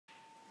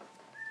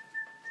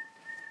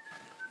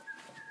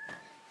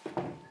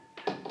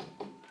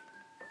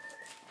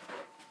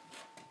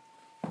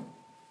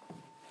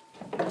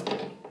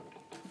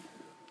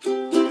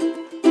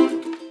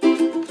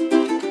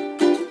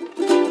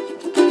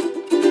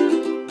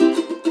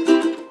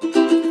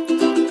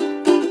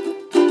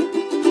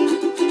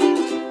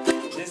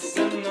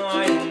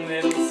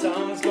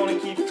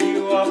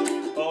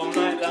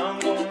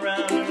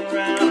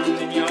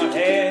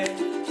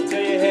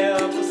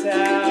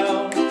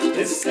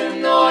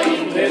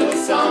annoying little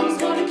song's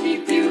gonna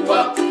keep you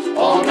up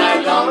all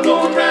night long,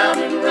 going round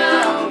and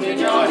round in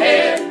your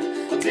head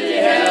until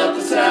you help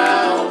us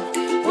out.